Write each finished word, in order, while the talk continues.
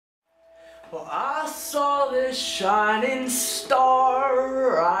Well, I saw this shining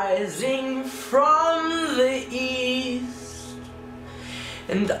star rising from the east,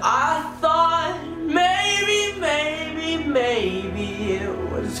 and I thought maybe it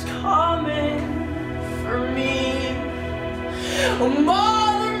was coming for me. Well,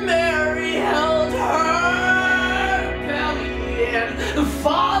 Mother Mary held her belly, and the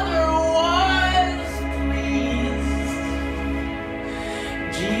Father was pleased.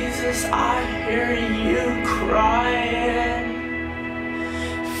 Jesus, I hear you crying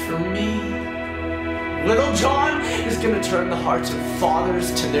for me. Little John is going to turn the hearts of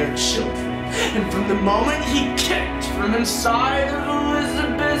fathers to their children. And from the moment he kicked from inside of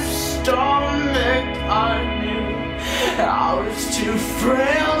Elizabeth's stomach, I knew I was too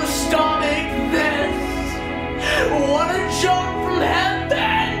frail to stomach this. What a jump from heaven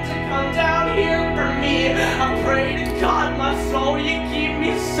to come down here for me. I pray to God, my soul, you keep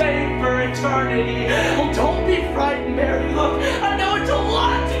me safe for eternity. Well, don't be frightened, Mary. Look, I know it's a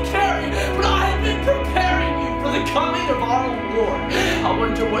lot to carry, but I have been preparing you for the coming of our Lord. I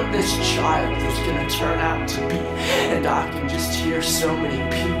wonder what this child is going to turn out to be. And I can just hear so many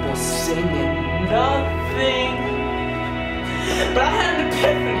people singing nothing. But I had an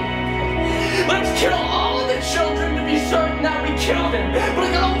epiphany. Let's kill all of the children to be certain that we killed him. But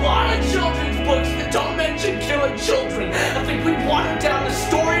I got a lot of children's books that don't mention killing children. I think we watered down the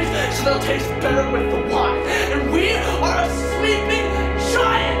stories so they'll taste better with the wine. And we are a sleeping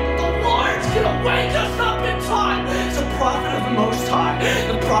giant. The Lord's gonna wake us up in time. It's a prophet of the Most High.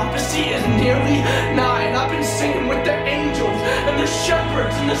 The prophecy is nearly nigh. And I've been singing with the angels and the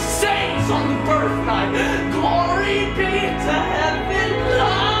shepherds and the saints on the birth night. Glory be to heaven,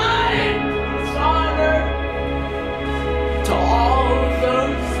 light, honor to all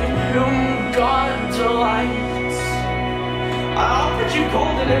those in whom God delights. I offered you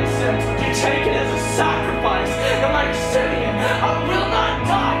gold and incense. Would you take it as a sacrifice? Am I Simeon? I will not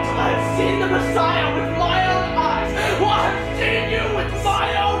die till I have seen the Messiah with my own eyes. Well, I have seen you with my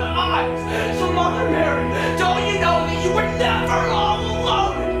own eyes. So Mother Mary, don't you know that you were never all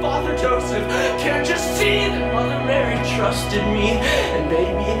alone? And Father Joseph, can't you see that Mother Mary trusted me? And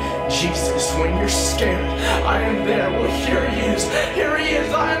baby Jesus, when you're scared, I am there. Well, here he is. Here he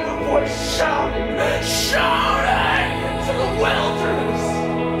is. I am a voice shouting, shouting into the wilderness.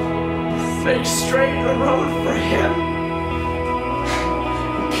 Make straight a road for him.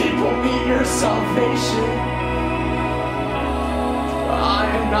 People meet your salvation. I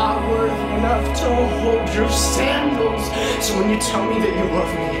am not worthy enough to hold your sandals. So when you tell me that you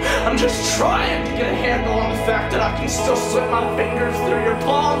love me, I'm just trying to get a handle on the fact that I can still slip my fingers through your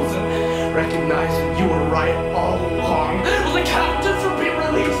palms and recognize that you were right all along. Well, the captives will be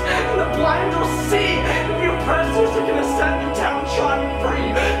released and the blind will see. And the oppressors are gonna set the downtrodden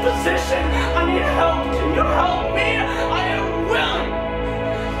free. Physician, I need help. Can you help me? I am willing.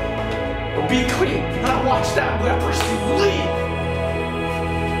 Well, be clean. I watched that leprosy leave.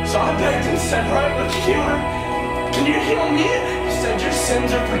 So I begged and said, right, look, healer, can you heal me? He said, your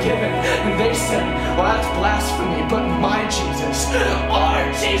sins are forgiven. And they said, well, that's blasphemy, but my Jesus, our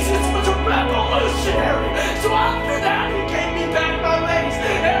Jesus was a revolutionary. So after that, he gave me back my legs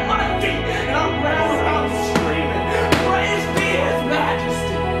and my feet, and I ran around screaming, praise be his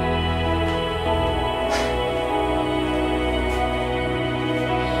majesty.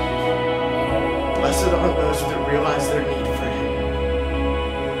 Blessed are those that realize their need for him.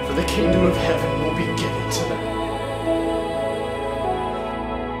 For the kingdom of heaven